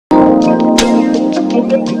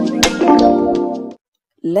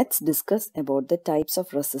Let's discuss about the types of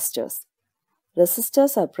resistors.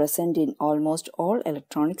 Resistors are present in almost all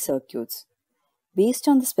electronic circuits. Based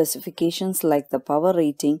on the specifications like the power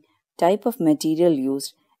rating, type of material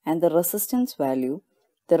used, and the resistance value,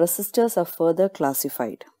 the resistors are further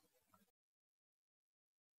classified.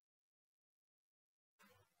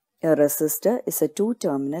 A resistor is a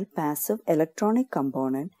two-terminal passive electronic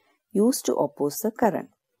component used to oppose the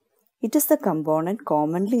current. It is the component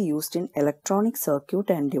commonly used in electronic circuit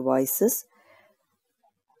and devices.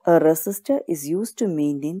 A resistor is used to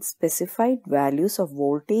maintain specified values of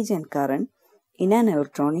voltage and current in an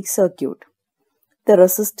electronic circuit. The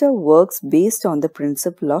resistor works based on the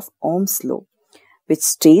principle of Ohm's law, which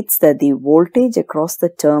states that the voltage across the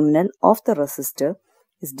terminal of the resistor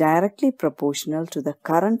is directly proportional to the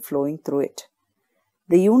current flowing through it.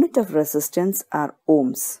 The unit of resistance are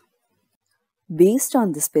ohms. Based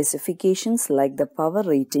on the specifications like the power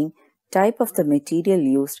rating, type of the material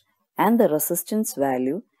used, and the resistance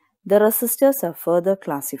value, the resistors are further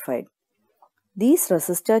classified. These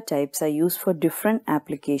resistor types are used for different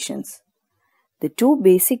applications. The two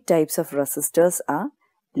basic types of resistors are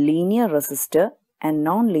linear resistor and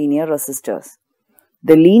non-linear resistors.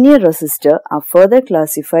 The linear resistor are further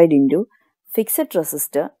classified into fixed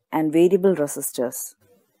resistor and variable resistors.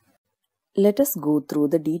 Let us go through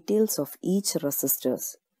the details of each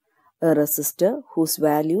resistors. A resistor whose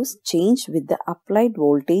values change with the applied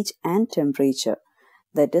voltage and temperature,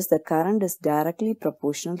 that is, the current is directly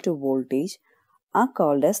proportional to voltage, are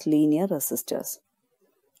called as linear resistors.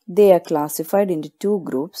 They are classified into two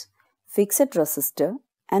groups, fixed resistor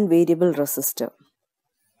and variable resistor.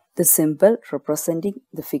 The symbol representing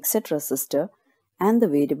the fixed resistor and the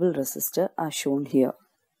variable resistor are shown here.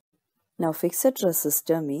 Now, fixed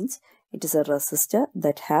resistor means it is a resistor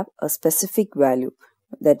that have a specific value,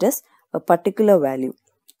 that is, a particular value,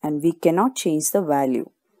 and we cannot change the value.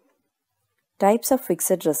 Types of fixed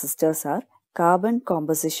resistors are carbon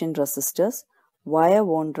composition resistors, wire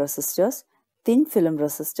wound resistors, thin film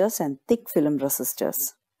resistors, and thick film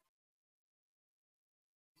resistors.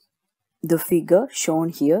 The figure shown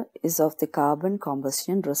here is of the carbon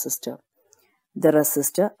combustion resistor. The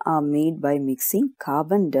resistors are made by mixing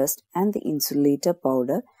carbon dust and the insulator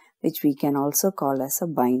powder, which we can also call as a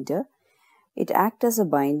binder. It acts as a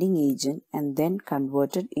binding agent and then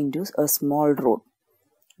converted into a small rod.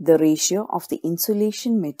 The ratio of the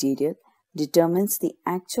insulation material determines the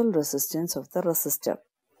actual resistance of the resistor.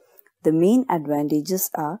 The main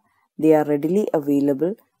advantages are they are readily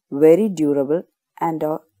available, very durable, and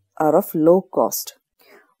are of low cost.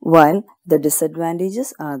 While the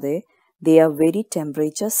disadvantages are they are very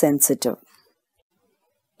temperature sensitive.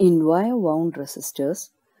 In wire wound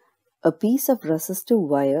resistors, a piece of resistive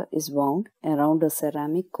wire is wound around a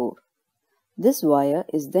ceramic core. This wire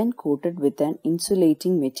is then coated with an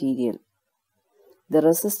insulating material. The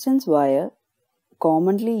resistance wire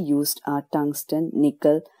commonly used are tungsten,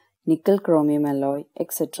 nickel chromium alloy,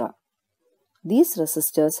 etc. These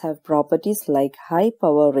resistors have properties like high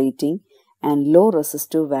power rating and low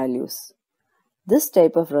resistive values. This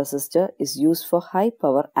type of resistor is used for high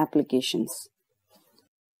power applications.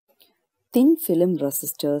 Thin film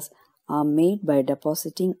resistors are made by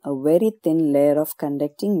depositing a very thin layer of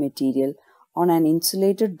conducting material on an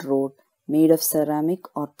insulated rod made of ceramic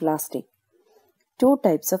or plastic. Two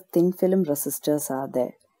types of thin film resistors are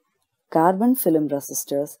there: carbon film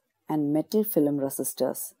resistors and metal film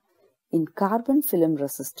resistors. In carbon film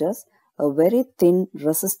resistors, a very thin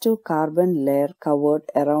resistive carbon layer covered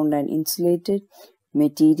around an insulated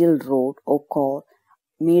material rod or core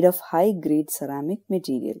made of high-grade ceramic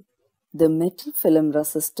material. The metal film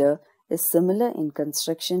resistor is similar in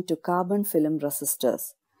construction to carbon film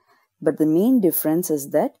resistors, but the main difference is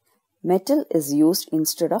that metal is used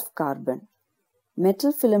instead of carbon.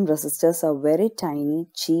 Metal film resistors are very tiny,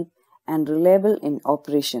 cheap, and reliable in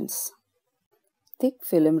operations. Thick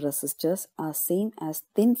film resistors are same as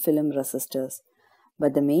thin film resistors,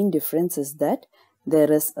 but the main difference is that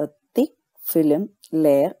there is a thick film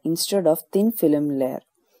layer instead of thin film layer,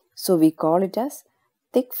 so we call it as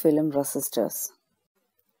thick film resistors.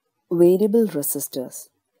 Variable resistors.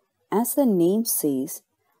 As the name says,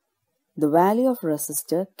 the value of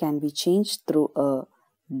resistor can be changed through a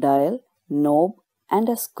dial, knob, and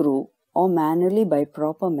a screw, or manually by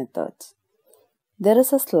proper methods. There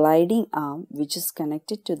is a sliding arm which is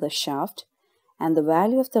connected to the shaft, and the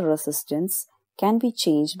value of the resistance can be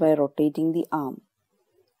changed by rotating the arm.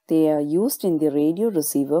 They are used in the radio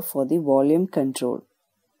receiver for the volume control.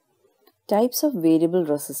 Types of variable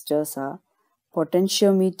resistors are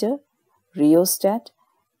potentiometer, rheostat,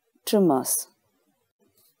 trimmers.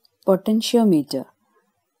 Potentiometer.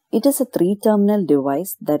 It is a three-terminal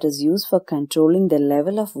device that is used for controlling the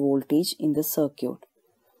level of voltage in the circuit.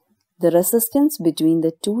 The resistance between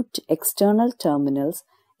the two external terminals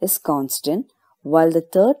is constant, while the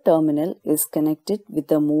third terminal is connected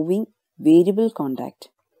with a moving variable contact.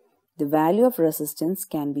 The value of resistance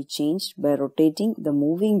can be changed by rotating the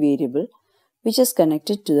moving variable, which is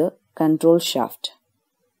connected to the control shaft.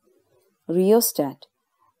 Rheostat.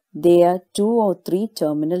 They are two or three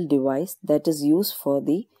terminal device that is used for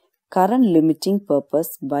the current limiting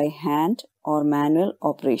purpose by hand or manual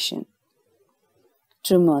operation.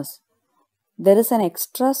 Trimmers. There is an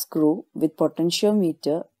extra screw with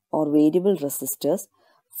potentiometer or variable resistors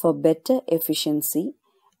for better efficiency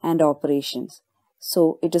and operations,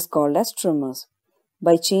 so it is called as trimmers.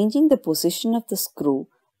 By changing the position of the screw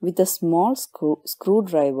with a small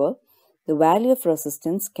screwdriver, the value of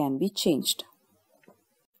resistance can be changed.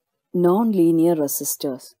 Non-linear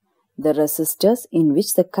resistors. The resistors in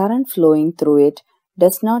which the current flowing through it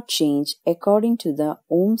does not change according to the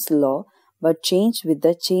Ohm's law but change with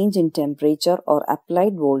the change in temperature or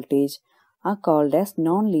applied voltage are called as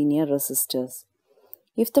non-linear resistors.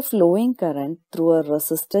 If the flowing current through a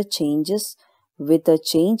resistor changes with a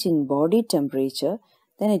change in body temperature,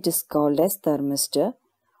 then it is called as thermistor,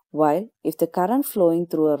 while if the current flowing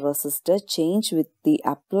through a resistor changes with the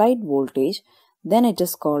applied voltage, then it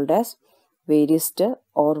is called as varistor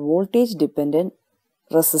or voltage dependent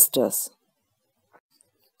resistors.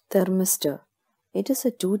 Thermistor. It is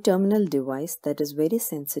a two-terminal device that is very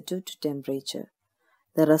sensitive to temperature.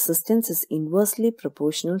 The resistance is inversely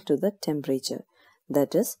proportional to the temperature.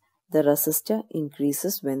 That is, the resistor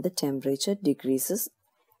increases when the temperature decreases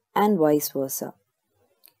and vice versa.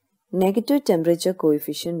 Negative temperature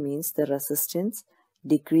coefficient means the resistance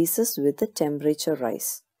decreases with the temperature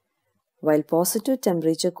rise, while positive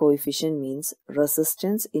temperature coefficient means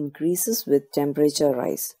resistance increases with temperature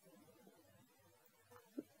rise.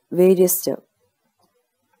 Varistor.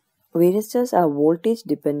 Varistors are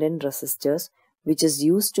voltage-dependent resistors which is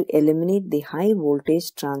used to eliminate the high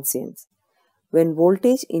voltage transients. When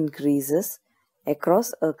voltage increases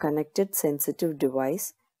across a connected sensitive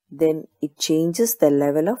device, then it changes the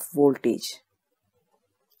level of voltage.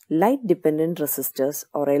 Light-dependent resistors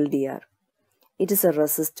or LDR. It is a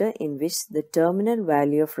resistor in which the terminal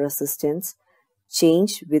value of resistance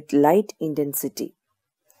change with light intensity.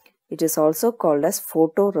 It is also called as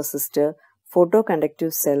photoresistor,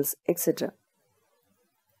 photoconductive cells, etc.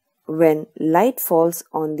 When light falls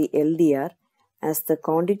on the LDR, as the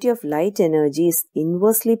quantity of light energy is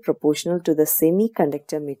inversely proportional to the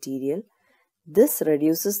semiconductor material, this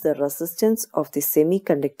reduces the resistance of the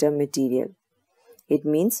semiconductor material. It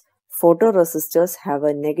means photoresistors have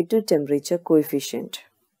a negative temperature coefficient.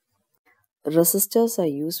 Resistors are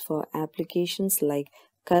used for applications like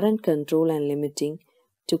current control and limiting,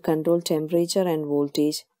 to control temperature and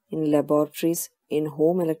voltage in laboratories, in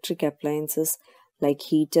home electric appliances like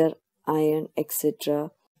heater, iron,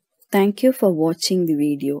 etc. Thank you for watching the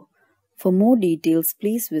video. For more details,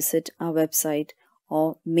 please visit our website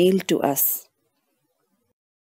or mail to us.